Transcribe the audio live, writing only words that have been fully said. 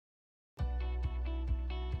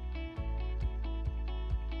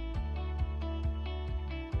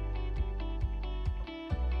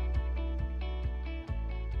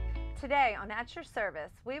Today on At Your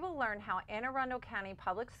Service, we will learn how Anne Arundel County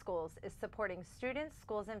Public Schools is supporting students,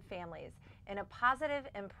 schools, and families in a positive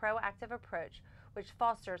and proactive approach which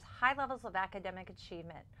fosters high levels of academic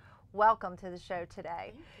achievement. Welcome to the show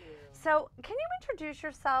today. Thank you. So, can you introduce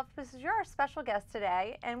yourself? Because you're our special guest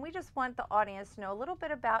today, and we just want the audience to know a little bit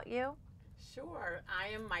about you. Sure. I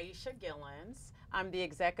am Maisha Gillins. I'm the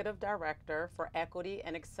Executive Director for Equity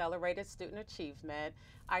and Accelerated Student Achievement.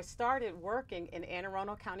 I started working in Anne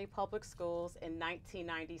Arundel County Public Schools in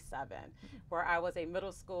 1997, where I was a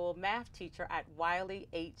middle school math teacher at Wiley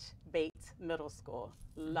H. Bates Middle School.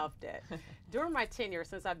 Loved it. During my tenure,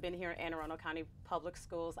 since I've been here in Anne Arundel County Public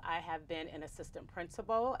Schools, I have been an assistant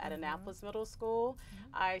principal at Annapolis Middle School.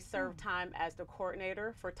 I served time as the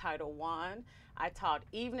coordinator for Title I. I taught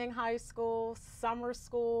evening high school, summer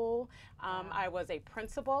school. I was a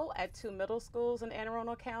principal at 2 middle schools in Anne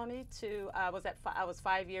Arundel County. I was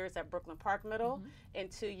 5 years at Brooklyn Park Middle and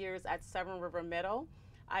 2 years at Severn River Middle.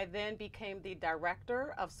 I then became the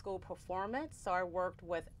director of school performance, so I worked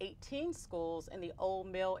with 18 schools in the Old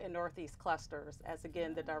Mill and Northeast clusters as,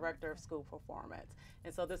 again, the director of school performance.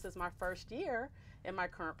 And so this is my first year in my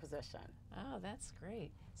current position. Oh, that's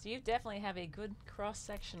great. So you definitely have a good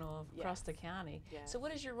cross-section of across the county. Yes. So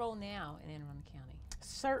what is your role now in Anne Arundel County?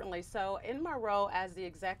 Certainly. So in my role as the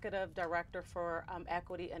Executive Director for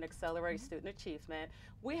Equity and Accelerated Student Achievement,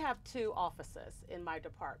 we have 2 offices in my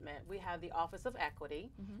department. We have the Office of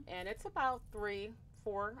Equity, and it's about 3-4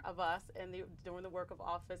 of us doing the work of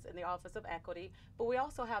office in the Office of Equity, but we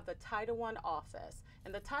also have the Title I office.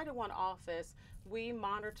 In the Title I office, we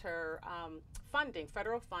monitor funding,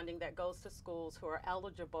 federal funding that goes to schools who are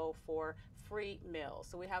eligible for free meals.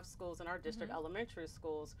 So we have schools in our district, elementary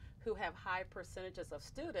schools, who have high percentages of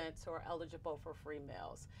students who are eligible for free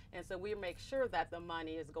meals. And so we make sure that the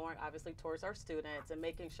money is going obviously towards our students and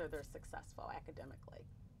making sure they're successful academically.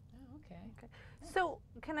 Oh, okay. So,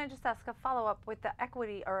 can I just ask a follow-up with the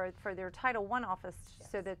equity or for their Title I office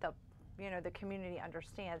so that the community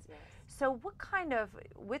understands? Yes. So what kind of,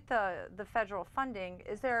 with the federal funding,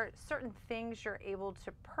 is there certain things you're able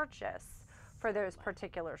to purchase for those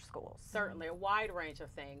particular schools? Certainly, a wide range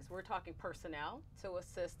of things. We're talking personnel to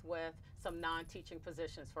assist with some non-teaching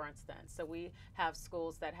positions, for instance. So we have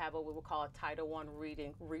schools that have what we would call a Title I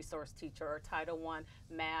reading resource teacher or Title I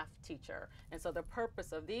math teacher. And so the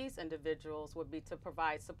purpose of these individuals would be to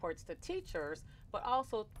provide supports to teachers, but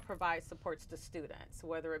also provide supports to students,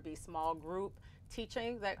 whether it be small group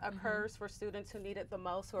teaching that occurs for students who need it the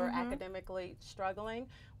most, who are academically struggling.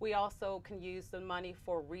 We also can use the money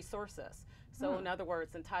for resources. So in other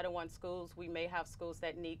words, in Title I schools, we may have schools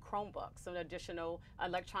that need Chromebooks and additional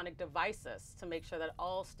electronic devices to make sure that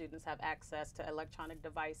all students have access to electronic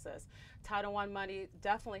devices. Title I money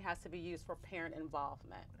definitely has to be used for parent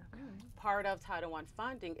involvement. Part of Title I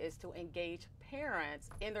funding is to engage parents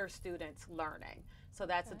in their students' learning. So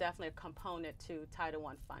that's definitely a component to Title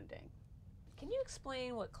I funding. Can you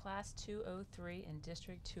explain what Class 203 and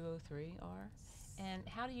District 203 are? And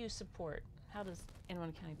how do you support, how does Anne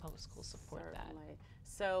Arundel County Public Schools support Certainly.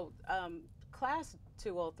 So Class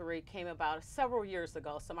 203 came about several years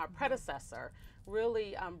ago. So my predecessor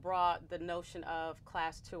really brought the notion of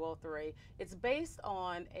Class 203. It's based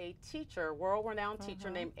on a teacher, world-renowned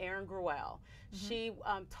teacher named Erin Gruelle. She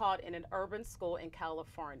taught in an urban school in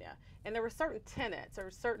California. And there were certain tenets or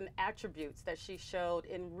certain attributes that she showed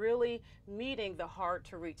in really meeting the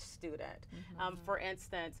hard-to-reach student. For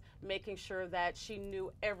instance, making sure that she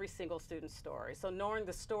knew every single student's story. So knowing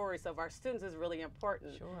the stories of our students is really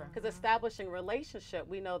important. Sure. Because establishing relationship,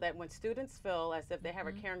 we know that when students feel as if they have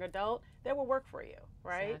a caring adult, they will work for you,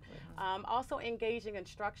 right? Exactly. Also engaging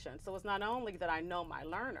instruction. So it's not only that I know my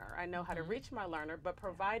learner, I know how to reach my learner, but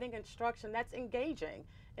providing instruction that's engaging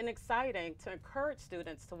and exciting to encourage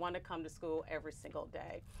students to want to come to school every single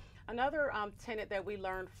day. Another tenet that we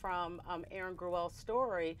learned from Erin Gruelle's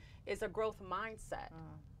story is a growth mindset.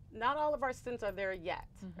 Not all of our students are there yet,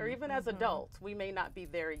 or even as adults, we may not be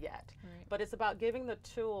there yet. Right. But it's about giving the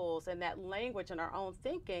tools and that language in our own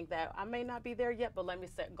thinking that I may not be there yet, but let me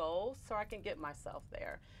set goals so I can get myself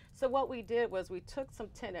there. So what we did was we took some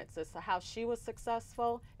tenets as to how she was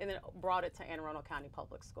successful and then brought it to Anne Arundel County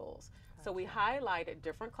Public Schools. So we highlighted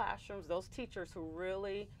different classrooms, those teachers who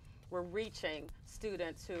really were reaching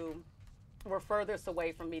students who were furthest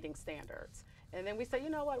away from meeting standards. And then we say, you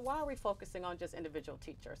know what, why are we focusing on just individual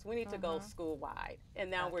teachers? We need to go school-wide. And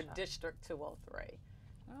now we're District 203.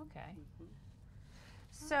 Okay.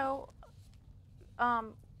 So,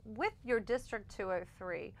 with your District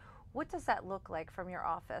 203, what does that look like from your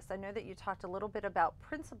office? I know that you talked a little bit about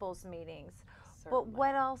principals meetings. But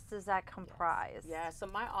what else does that comprise? Yeah, so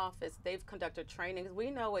my office, they've conducted trainings. We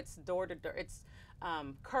know it's door to door, it's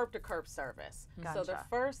curb to curb service. Gotcha. So the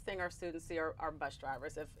first thing our students see are bus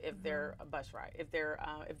drivers if they're a bus ride, if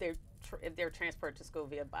they're transported to school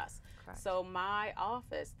via bus. Correct. So my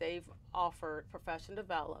office, they've offered professional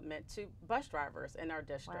development to bus drivers in our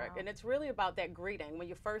district. Wow. And it's really about that greeting. When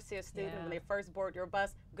you first see a student, when they first board your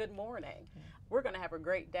bus, good morning. Yeah. We're going to have a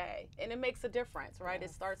great day. And it makes a difference, right? It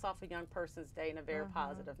starts off a young person's day in a very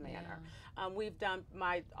positive manner. We've done,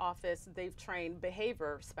 my office, they've trained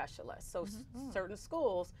behavior specialists. So certain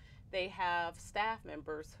schools, they have staff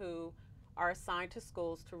members who are assigned to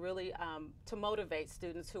schools to really to motivate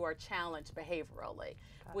students who are challenged behaviorally.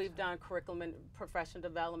 Gotcha. We've done curriculum and professional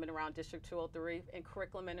development around District 203 and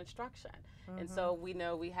curriculum and instruction. And so we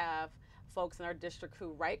know we have folks in our district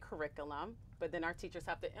who write curriculum, but then our teachers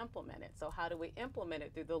have to implement it. So how do we implement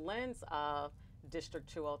it? Through the lens of District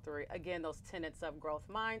 203. Again, those tenets of growth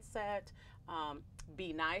mindset.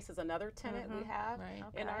 Be nice is another tenet we have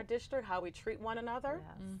in our district, how we treat one another,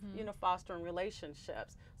 you know, fostering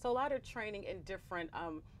relationships. So a lot of training in different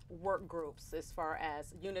work groups as far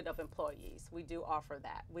as unit of employees. We do offer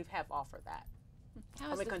that. We have offered that.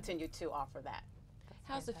 And we continue to offer that.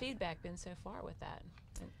 How's the feedback been so far with that?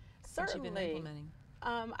 Certainly. Since you've been implementing?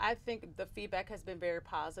 I think the feedback has been very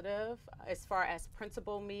positive. As far as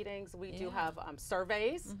principal meetings, we do have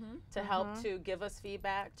surveys to help to give us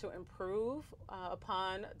feedback to improve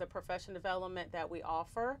upon the professional development that we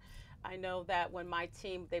offer. I know that when my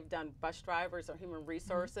team, they've done bus drivers or human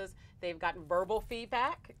resources, they've gotten verbal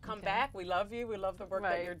feedback. Come back, we love you, we love the work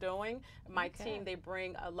that you're doing. My team, they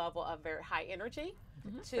bring a level of very high energy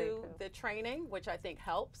to the training, which I think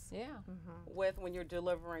helps with when you're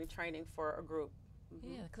delivering training for a group.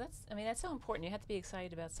 Yeah, because that's so important. You have to be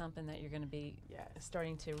excited about something that you're going to be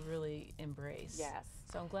starting to really embrace. Yes.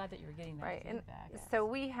 So I'm glad that you're getting that feedback. And so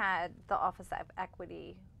we had the Office of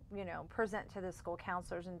Equity, you know, present to the school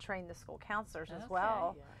counselors and train the school counselors as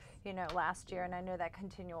well, you know, last year. And I know that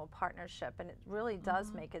continual partnership, and it really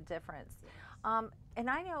does make a difference. And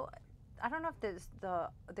I don't know if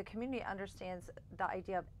the community understands the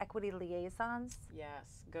idea of equity liaisons.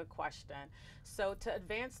 Yes, good question. So to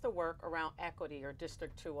advance the work around equity or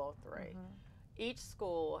District 203, each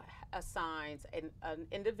school assigns an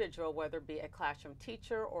individual, whether it be a classroom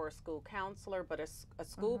teacher or a school counselor, but a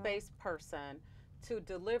school-based person to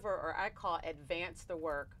deliver, or I call advance the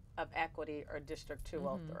work of equity or District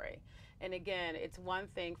 203. And again, it's one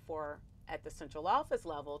thing for at the central office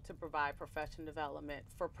level to provide professional development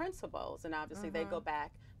for principals, and obviously they go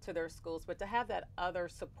back to their schools, but to have that other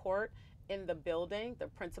support in the building, the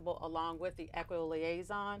principal along with the equity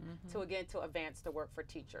liaison to advance the work for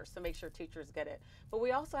teachers, to make sure teachers get it. But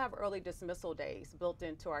we also have early dismissal days built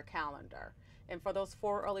into our calendar. And for those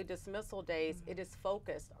 4 early dismissal days, it is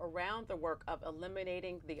focused around the work of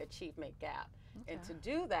eliminating the achievement gap. And to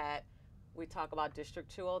do that, we talk about District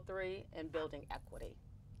 203 and building equity.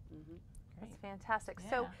 That's fantastic.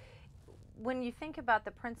 So when you think about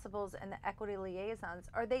the principals and the equity liaisons,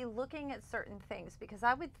 are they looking at certain things? Because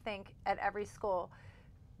I would think at every school,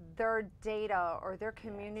 their data or their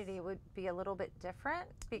community would be a little bit different,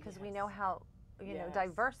 because we know how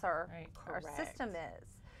diverse our system is.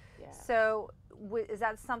 So is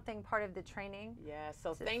that something part of the training? Yeah,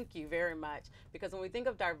 so thank you very much. Because when we think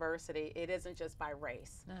of diversity, it isn't just by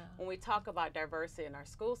race. No. When we talk about diversity in our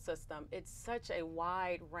school system, it's such a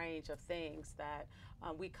wide range of things that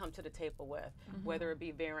we come to the table with, whether it be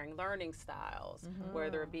varying learning styles,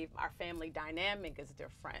 whether it be our family dynamic is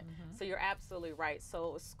different. So you're absolutely right.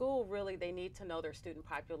 So school really, they need to know their student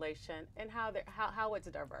population and how it's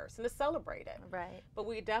diverse and to celebrate it. Right. But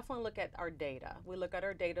we definitely look at our data. We look at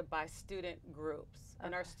our data by student groups.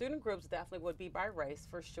 And our student groups definitely would be by race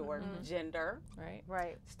for sure, gender,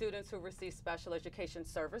 students who receive special education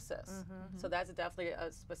services. So that's definitely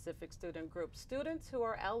a specific student group. Students who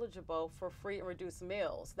are eligible for free and reduced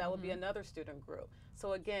meals, that would be another student group.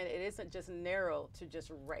 So again, it isn't just narrow to just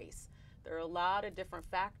race. There are a lot of different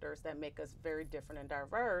factors that make us very different and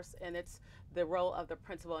diverse, and it's the role of the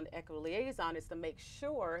principal and equity liaison is to make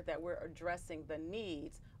sure that we're addressing the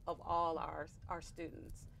needs of all our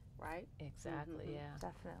students. Right? Exactly, yeah.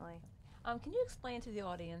 Definitely. Can you explain to the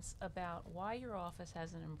audience about why your office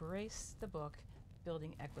hasn't embraced the book,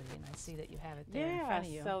 Building Equity? And I see that you have it there in front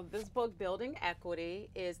of you. So this book, Building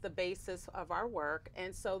Equity, is the basis of our work.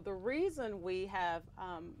 And so the reason we have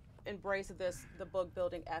embraced the book,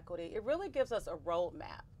 Building Equity, it really gives us a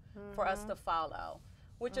roadmap for us to follow,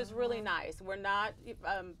 which is really nice. We're not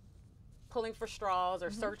pulling for straws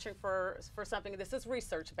or searching for something. This is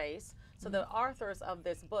research-based. So the authors of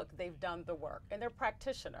this book, they've done the work, and they're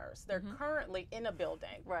practitioners. They're currently in a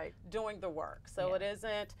building doing the work. So it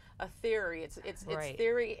isn't a theory, it's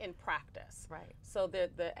theory in practice. So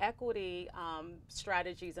the equity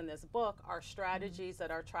strategies in this book are strategies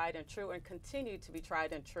that are tried and true and continue to be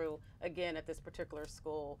tried and true, again, at this particular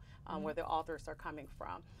school where the authors are coming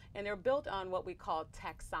from. And they're built on what we call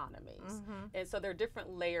taxonomies. And so there are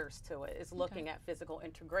different layers to it. It's looking at physical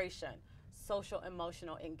integration, social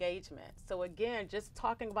emotional engagement. So again, just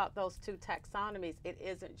talking about those two taxonomies, it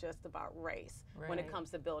isn't just about race when it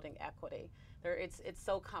comes to building equity. It's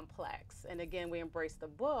so complex. And again, we embrace the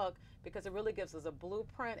book because it really gives us a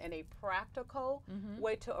blueprint and a practical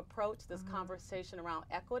way to approach this conversation around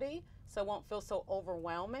equity, so it won't feel so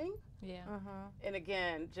overwhelming. And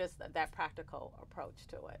again, just that practical approach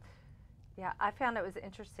to it. Yeah, I found it was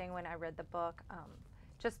interesting when I read the book,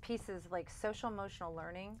 just pieces like social emotional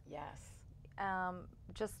learning.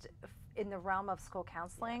 Just in the realm of school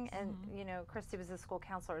counseling, and you know, Christy was a school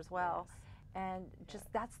counselor as well. And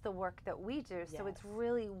just that's the work that we do. So it's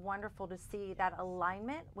really wonderful to see that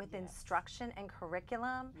alignment with instruction and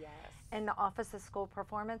curriculum and the Office of School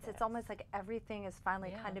Performance. It's almost like everything is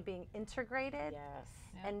finally kind of being integrated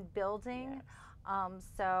and building.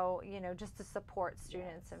 So, you know, just to support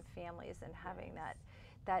students and families and having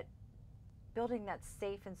that building that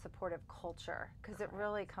safe and supportive culture, because it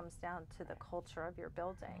really comes down to the culture of your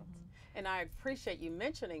building. And I appreciate you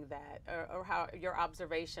mentioning that, or how your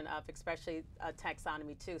observation of especially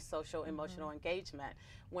taxonomy 2, social emotional engagement.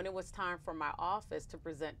 When it was time for my office to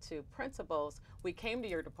present to principals, we came to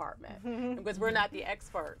your department because we're not the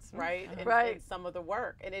experts, right? In some of the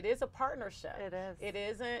work. And it is a partnership. It is. It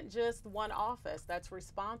isn't just one office that's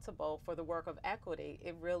responsible for the work of equity.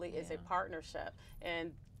 It really is a partnership.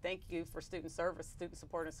 And thank you for student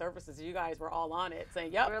support and services. You guys were all on it,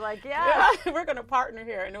 saying, "Yep, we're like, we're going to partner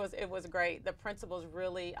here," and it was great. The principals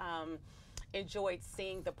really enjoyed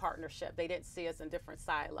seeing the partnership. They didn't see us in different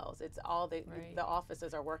silos. It's all the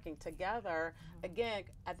offices are working together. Again,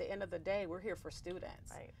 at the end of the day, we're here for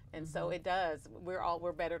students, and so it does.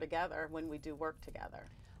 We're better together when we do work together.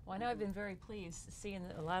 Well, I know I've been very pleased seeing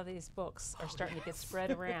that a lot of these books are starting to get spread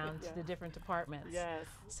around to the different departments.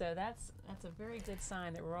 So that's a very good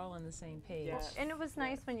sign that we're all on the same page. And it was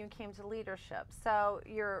nice when you came to leadership. So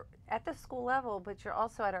you're at the school level, but you're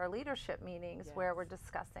also at our leadership meetings where we're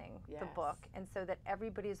discussing the book, and so that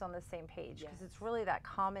everybody's on the same page, because it's really that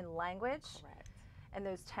common language and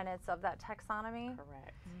those tenets of that taxonomy.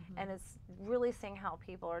 And it's really seeing how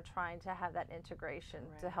people are trying to have that integration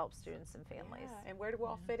to help students and families. And where do we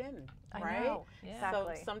all fit in, I know.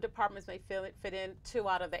 Exactly. So some departments may fit in 2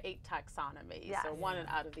 out of the 8 taxonomies, or 1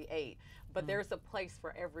 out of the 8. But there's a place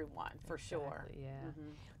for everyone, for sure.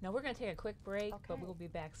 Now we're going to take a quick break, but we'll be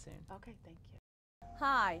back soon. Okay, thank you.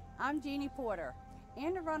 Hi, I'm Jeannie Porter.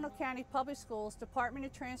 Anne Arundel County Public Schools Department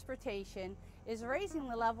of Transportation is raising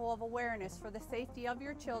the level of awareness for the safety of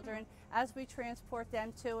your children as we transport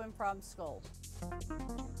them to and from school.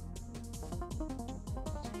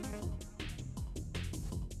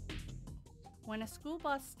 When a school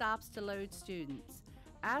bus stops to load students,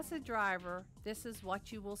 as a driver, this is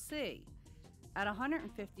what you will see. At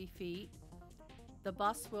 150 feet, the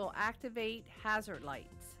bus will activate hazard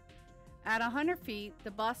lights. At 100 feet,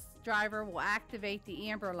 the bus driver will activate the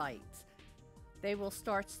amber lights. They will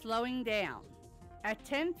start slowing down. At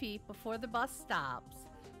 10 feet before the bus stops,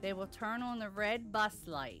 they will turn on the red bus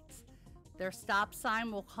lights. Their stop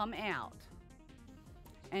sign will come out,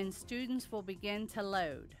 and students will begin to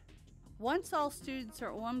load. Once all students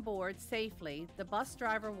are on board safely, the bus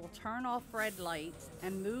driver will turn off red lights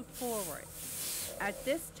and move forward. At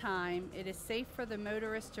this time, it is safe for the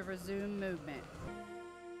motorist to resume movement.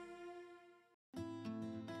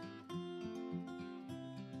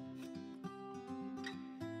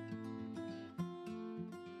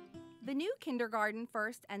 The new kindergarten,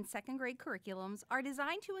 first, and second grade curriculums are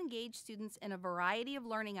designed to engage students in a variety of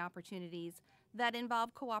learning opportunities that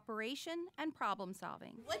involve cooperation and problem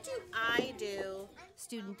solving. What do I do?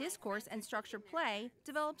 Student discourse and structured play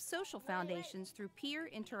develop social foundations through peer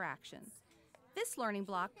interaction. This learning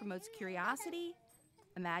block promotes curiosity,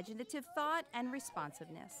 imaginative thought, and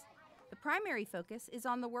responsiveness. The primary focus is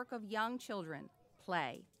on the work of young children,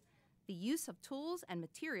 play. The use of tools and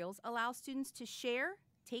materials allows students to share,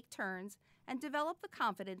 take turns, and develop the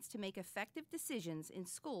confidence to make effective decisions in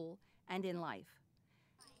school and in life.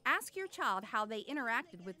 Ask your child how they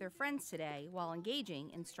interacted with their friends today while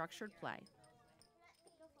engaging in structured play.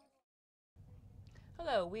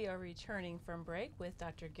 Hello, we are returning from break with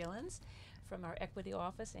Dr. Gillins from our Equity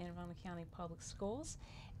Office, Anne Arundel County Public Schools.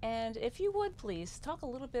 And if you would please talk a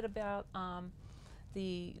little bit about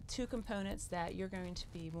the two components that you're going to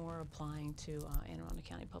be more applying to Anne Arundel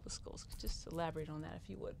County Public Schools. Just elaborate on that if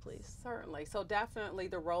you would, please. Certainly. So definitely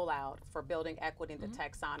the rollout for building equity in the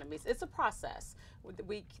taxonomies. It's a process.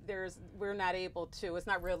 We're not able to, it's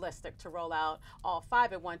not realistic to roll out all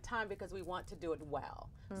 5 at one time because we want to do it well.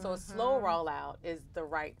 So a slow rollout is the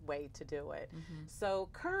right way to do it. So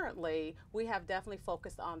currently we have definitely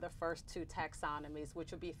focused on the first 2 taxonomies,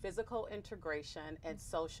 which would be physical integration and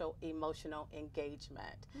social emotional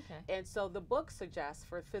engagement. And so the book suggests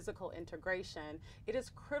for physical integration, it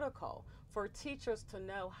is critical for teachers to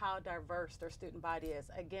know how diverse their student body is.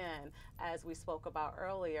 Again, as we spoke about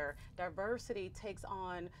earlier, diversity takes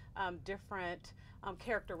on different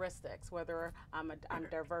characteristics, whether I'm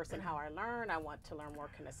diverse in how I learn, I want to learn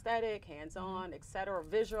more kinesthetic, hands-on, etc.,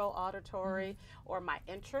 visual, auditory, or my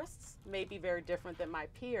interests may be very different than my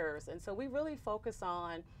peers. And so we really focus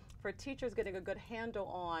on, for teachers, getting a good handle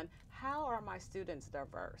on how are my students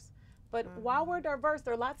diverse. But while we're diverse,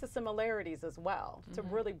 there are lots of similarities as well to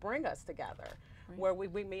really bring us together, where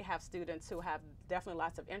we may have students who have definitely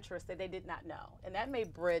lots of interests that they did not know. And that may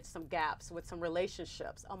bridge some gaps with some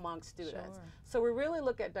relationships among students. So we really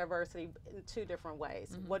look at diversity in 2 different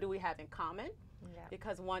ways. What do we have in common?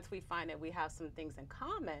 Because once we find that we have some things in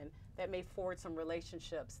common, that may forge some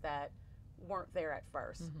relationships that weren't there at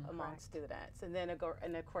first among students. And then,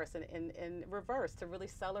 of course, in reverse, to really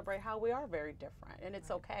celebrate how we are very different. And it's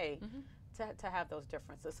okay to have those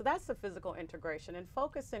differences. So that's the physical integration. And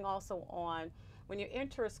focusing also on, when you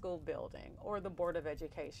enter a school building or the Board of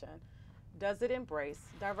Education, does it embrace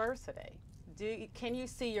diversity? Can you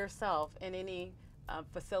see yourself in any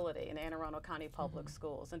facility in Anne Arundel County Public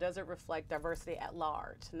Schools, and does it reflect diversity at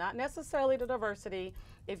large? Not necessarily the diversity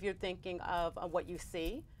if you're thinking of what you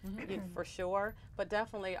see, for sure, but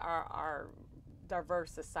definitely our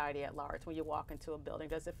diverse society at large. When you walk into a building,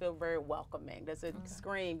 does it feel very welcoming? Does it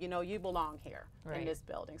scream, you know, you belong here in this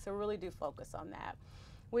building? So we really do focus on that.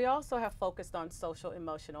 We also have focused on social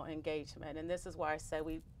emotional engagement, and this is why I said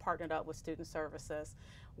we partnered up with Student Services,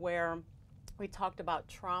 where we talked about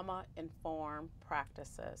trauma-informed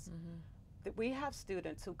practices. That we have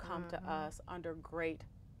students who come to us under great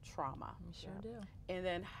trauma. We sure do. And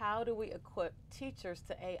then how do we equip teachers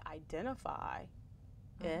to identify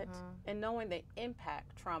it and knowing the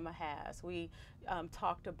impact trauma has? We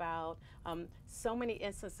talked about so many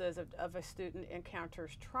instances of a student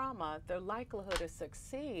encounters trauma, their likelihood to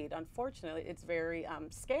succeed, unfortunately, it's very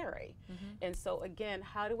scary. And so again,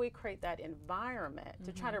 how do we create that environment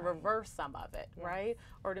to try to reverse some of it, right?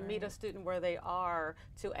 Or to meet a student where they are,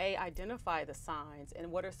 to identify the signs,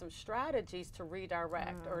 and what are some strategies to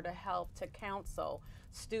redirect or to help to counsel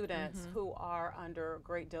students who are under a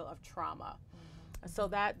great deal of trauma. So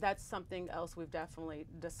that's something else we've definitely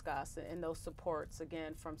discussed in those supports,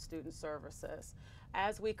 again, from Student Services.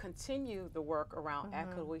 As we continue the work around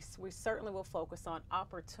equity, we certainly will focus on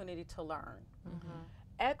opportunity to learn.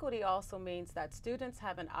 Equity also means that students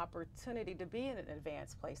have an opportunity to be in an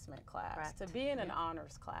advanced placement class, to be in an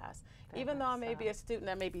honors class. Even though I may be a student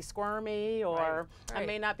that may be squirmy, or I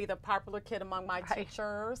may not be the popular kid among my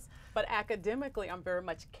teachers, but academically I'm very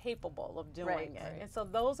much capable of doing it. And so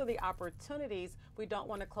those are the opportunities. We don't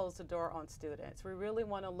want to close the door on students. We really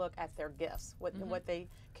want to look at their gifts, what they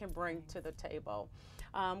can bring to the table.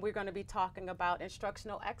 We're going to be talking about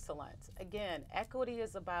instructional excellence. Again, equity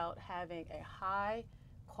is about having a high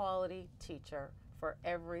quality teacher for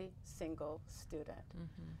every single student.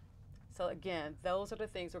 So again, those are the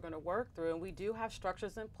things we're going to work through, and we do have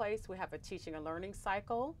structures in place. We have a teaching and learning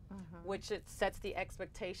cycle, which it sets the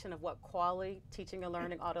expectation of what quality teaching and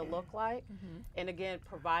learning ought to look like. And again,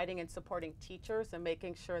 providing and supporting teachers and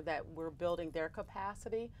making sure that we're building their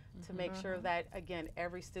capacity to make sure that, again,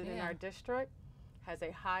 every student in our district has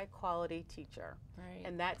a high quality teacher.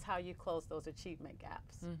 And that's how you close those achievement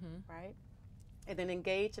gaps, right? And then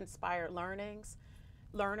engage, inspire learners.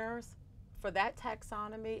 For that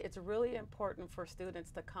taxonomy, it's really important for students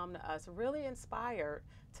to come to us really inspired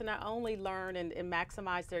to not only learn and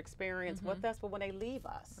maximize their experience with us, but when they leave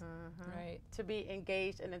us, to be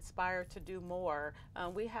engaged and inspired to do more.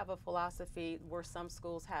 We have a philosophy where some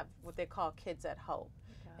schools have what they call Kids at Hope,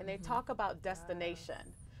 and they talk about destination.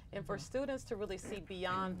 And for students to really see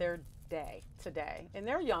beyond their day today, and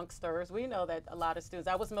they're youngsters. We know that a lot of students,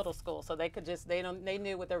 I was middle school, so they could just, they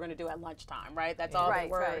knew what they were going to do at lunchtime, right? That's all they're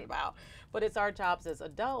worried about. But it's our jobs as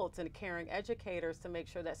adults and caring educators to make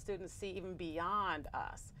sure that students see even beyond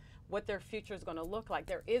us what their future is going to look like.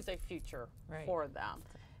 There is a future for them.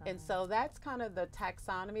 And so that's kind of the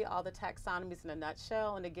taxonomy, all the taxonomies in a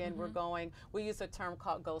nutshell. And again, we use a term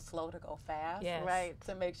called go slow to go fast. Yes. Right.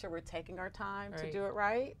 To make sure we're taking our time to Right. do it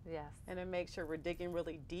right. Yes. And to make sure we're digging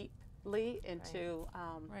really deeply into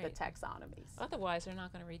the Right. taxonomies. Otherwise, they're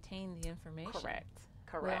not going to retain the information. Correct.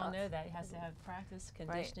 We Correct. all know that it has to have practice,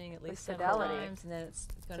 conditioning at With least several fidelity. times, and then it's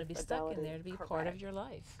going to be stuck Fidelity. in there to be part Correct. of your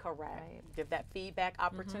life. Correct. Right. Give that feedback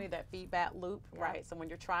opportunity, that feedback loop, Yeah. right? So when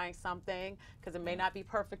you're trying something, because it may not be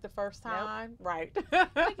perfect the first time, right?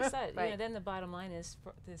 Like you said, Right. then the bottom line is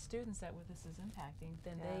for the students that this is impacting,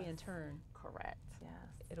 then they in turn, Correct. Yes.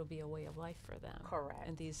 it'll be a way of life for them. Correct.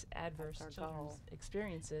 And these adverse our children's goal.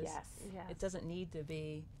 experiences, Yes. Yes. it doesn't need to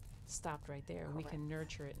be stopped right there. We can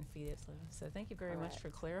nurture it and feed it. So thank you very much for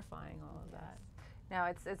clarifying all of that. No,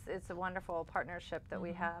 it's a wonderful partnership that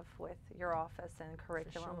we have with your office and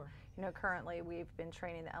curriculum. sure. You know, currently we've been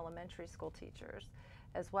training the elementary school teachers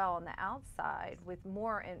as well on the outside with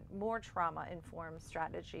more trauma-informed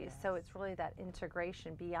strategies. So it's really that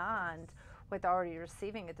integration beyond what they're already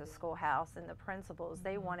receiving at the schoolhouse, and the principals,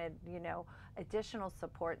 they wanted, additional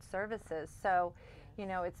support services. So,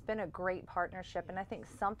 it's been a great partnership, and I think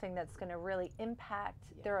something that's going to really impact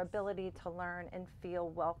their ability to learn and feel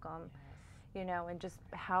welcome. And just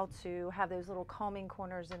how to have those little calming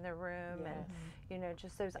corners in the room, and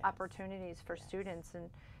just those opportunities for students, and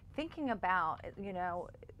thinking about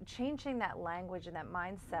changing that language and that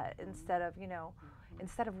mindset instead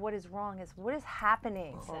of what is wrong is what is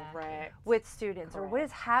happening Correct. with students, or what Correct.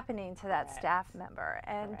 is happening to that Correct. staff member.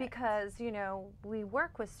 And Correct. because we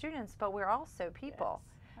work with students, but we're also people.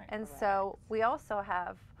 Right. And so we also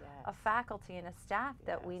have a Yes. faculty and a staff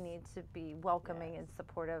that we Yes. need to be welcoming and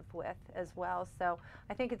supportive with as well. So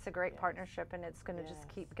I think it's a great partnership, and it's going to just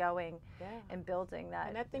Yes. keep going Yeah. and building that.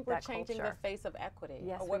 And I think we're that changing culture. the face of equity,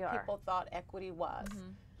 Yes, or what we are. people thought equity was.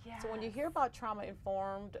 So when you hear about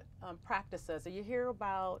trauma-informed practices, or you hear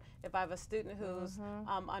about if I have a student who's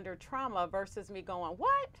under trauma versus me going,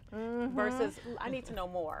 what? Versus I need to know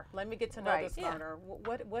more. Let me get to know Right. this learner.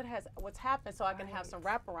 What's happened, so I can have some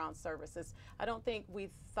wraparound services. I don't think we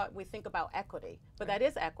think about equity, but that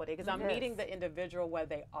is equity, because I'm It meeting is. the individual where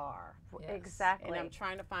they are. Yes. Exactly. And I'm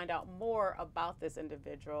trying to find out more about this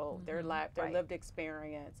individual, their life, their Right. lived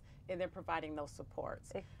experience, and then providing those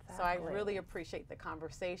supports. So I really appreciate the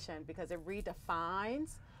conversation, because it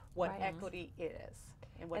redefines what Right. equity is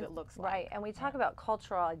and what it looks Right, like. and we talk about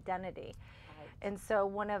cultural identity. And so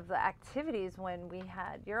one of the activities when we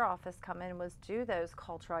had your office come in was do those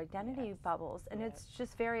cultural identity bubbles. And it's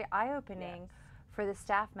just very eye-opening for the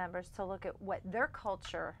staff members to look at what their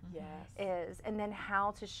culture is, and then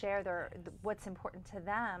how to share what's important to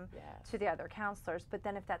them to the other counselors. But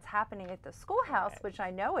then if that's happening at the schoolhouse, which I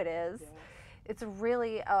know it is, it's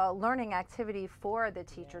really a learning activity for the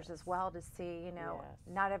teachers as well, to see,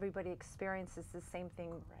 not everybody experiences the same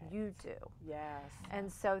thing you do. Yes.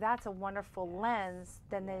 And so that's a wonderful lens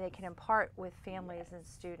then that they can impart with families and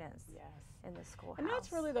students in the schoolhouse. And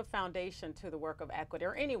that's really the foundation to the work of equity,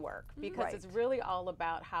 or any work, because Right. it's really all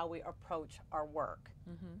about how we approach our work,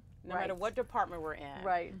 no matter Right. what department we're in.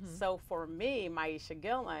 Right. So for me, Maisha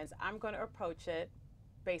Gillins, I'm going to approach it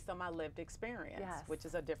based on my lived experience, Yes. which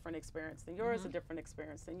is a different experience than yours, a different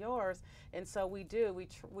experience than yours. And so we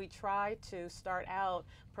try to start out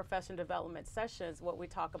professional development sessions, what we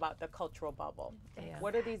talk about the cultural bubble.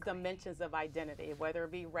 What are these dimensions of identity, whether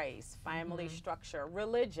it be race, family structure,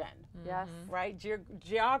 religion, Yes. right?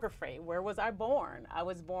 Geography, where was I born? I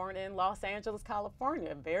was born in Los Angeles,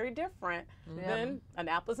 California, very different than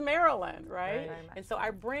Annapolis, Maryland, right? Very much And so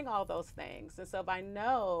I bring all those things. And so if I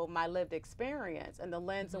know my lived experience and the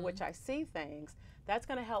lens in which I see things, that's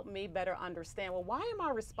going to help me better understand, well, why am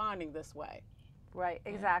I responding this way? Right,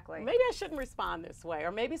 exactly. Maybe I shouldn't respond this way,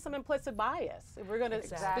 or maybe some implicit bias, if we're going to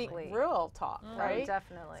Exactly. speak real talk, right?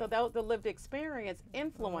 Definitely. So the lived experience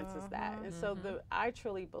influences that. And so I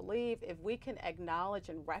truly believe if we can acknowledge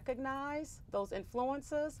and recognize those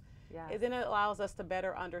influences, then it allows us to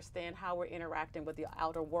better understand how we're interacting with the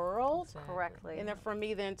outer world. correctly. And then for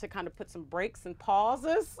me then to kind of put some breaks and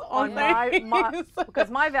pauses on on things. because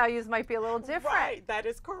my values might be a little different. Right, that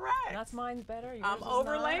is correct. That's mine's better. Yours I'm is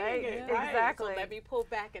overlaying not. Right, it. yeah. Right. Exactly. So let me pull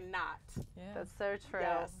back and not. Yeah. That's so true.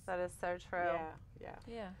 Yes. That is so true. Yeah.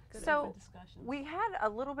 Yeah. Good So, open discussion. We had a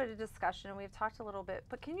little bit of discussion, and we've talked a little bit,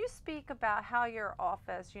 but can you speak about how your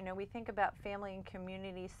office, we think about family and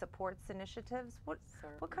community supports initiatives. What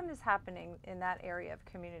kind is happening in that area of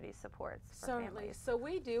community supports for Certainly. families? So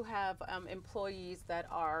we do have employees that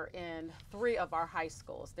are in 3 of our high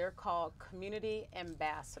schools. They're called community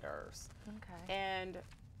ambassadors. Okay. And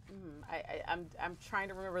I'm trying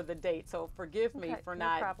to remember the date, so forgive me for no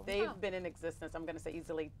not. problem. They've been in existence, I'm going to say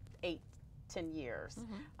easily 8-10 years.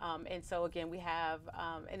 And so again, we have,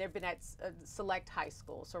 and they've been at select high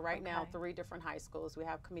schools. So right now, 3 different high schools, we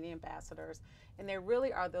have community ambassadors, and they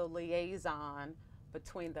really are the liaison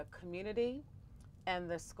between the community and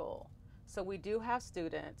the school. So we do have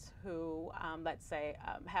students who, let's say,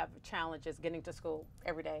 have challenges getting to school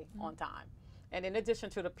every day on time. And in addition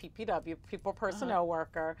to the PPW, people personnel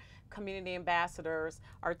worker, community ambassadors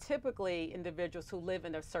are typically individuals who live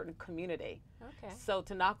in a certain community. So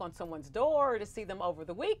to knock on someone's door to see them over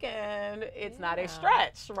the weekend, it's not a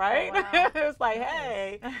stretch, right? It's like,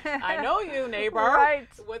 hey, I know you, neighbor.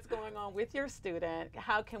 What's going on with your student?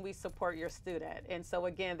 How can we support your student? And so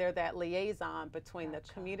again, they're that liaison between the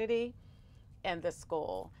community and the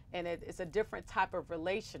school. And it's a different type of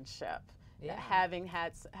relationship. Having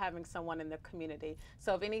someone in the community.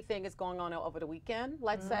 So if anything is going on over the weekend,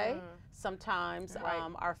 let's say, sometimes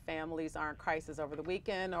our families are in crisis over the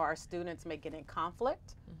weekend, or our students may get in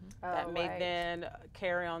conflict that may then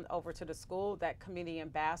carry on over to the school. That community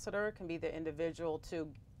ambassador can be the individual to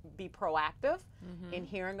be proactive in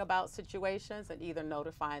hearing about situations and either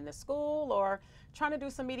notifying the school or trying to do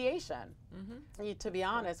some mediation, to be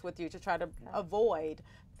honest with you, to try to avoid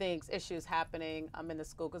issues happening in the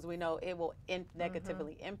school, because we know it will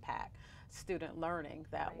negatively impact student learning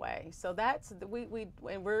that way. So that's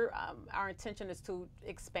our intention is to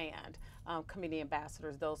expand community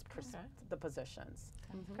ambassadors, the positions.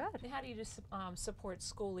 Good. And how do you just support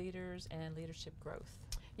school leaders and leadership growth?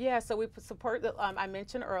 Yeah, so we support, I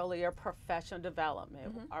mentioned earlier, professional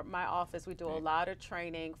development. My office, we do a lot of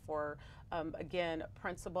training for, again,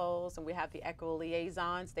 principals, and we have the equity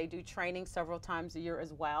liaisons. They do training several times a year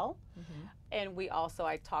as well. And we also,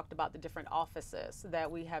 I talked about the different offices that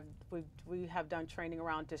we have done training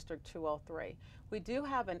around District 203. We do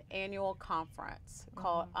have an annual conference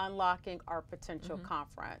called Unlocking Our Potential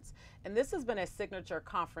Conference. And this has been a signature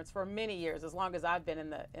conference for many years, as long as I've been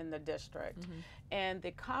in the district. And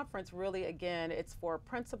the conference really, again, it's for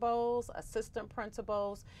principals, assistant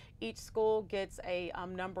principals. Each school gets a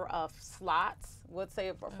number of slots, let's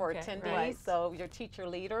say for attendees, so your teacher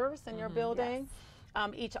leaders in your building.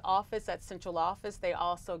 Each office, that central office, they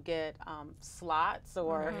also get slots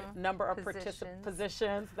or number of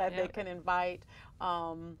positions that they can invite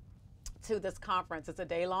to this conference. It's a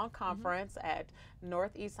day-long conference at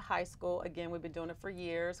Northeast High School. Again, we've been doing it for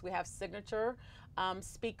years. We have signature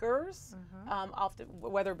speakers, often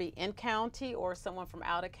whether it be in county or someone from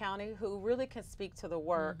out of county, who really can speak to the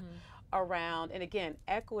work around, and again,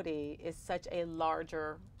 equity is such a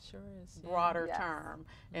larger, broader term.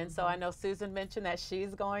 And so I know Susan mentioned that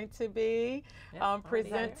she's going to be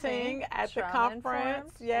presenting at the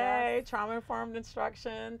conference. Yay, trauma-informed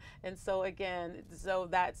instruction. And so again,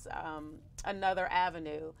 that's another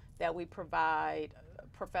avenue that we provide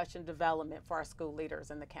professional development for our school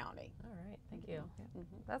leaders in the county. All right, thank you.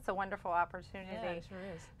 That's a wonderful opportunity. Yeah, it sure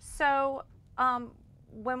is. So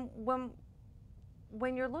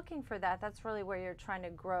when you're looking for that, that's really where you're trying to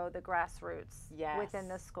grow the grassroots within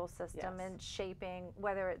the school system and shaping,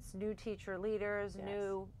 whether it's new teacher leaders,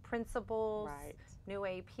 new principals, new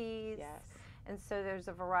APs. And so there's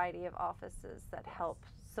a variety of offices that help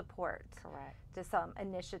support this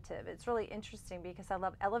initiative. It's really interesting because I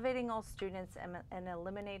love elevating all students and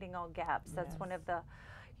eliminating all gaps. That's one of the,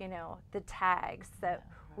 the tags that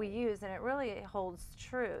we use, and it really holds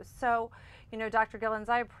true. So, Dr. Gillins,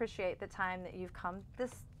 I appreciate the time that you've come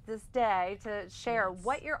this day to share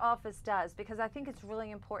what your office does, because I think it's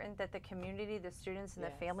really important that the community, the students, and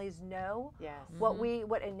the families know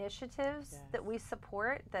what initiatives that we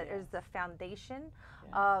support, that is the foundation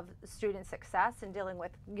of student success and dealing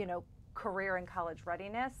with, career and college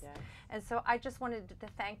readiness. And so I just wanted to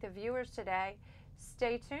thank the viewers today.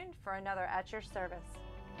 Stay tuned for another At Your Service.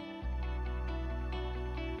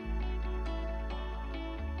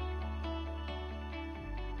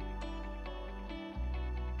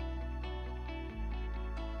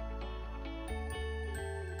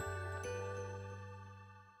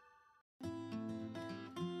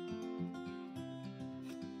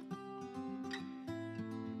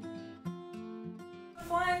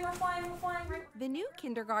 The new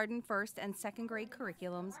kindergarten, first, and second grade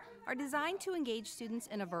curriculums are designed to engage students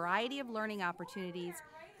in a variety of learning opportunities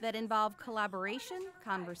that involve collaboration,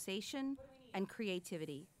 conversation, and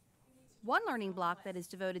creativity. One learning block that is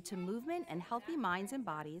devoted to movement and healthy minds and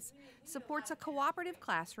bodies supports a cooperative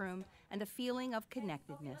classroom and a feeling of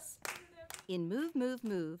connectedness. In Move, Move,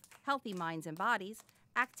 Move, Healthy Minds and Bodies,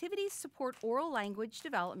 activities support oral language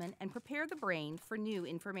development and prepare the brain for new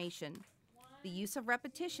information. The use of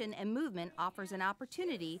repetition and movement offers an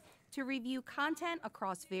opportunity to review content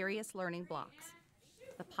across various learning blocks.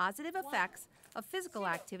 The positive effects of physical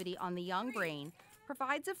activity on the young brain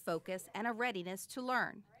provides a focus and a readiness to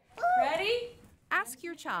learn. Ready? Ask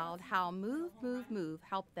your child how Move, Move, Move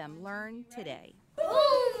helped them learn today.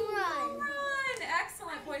 Home run!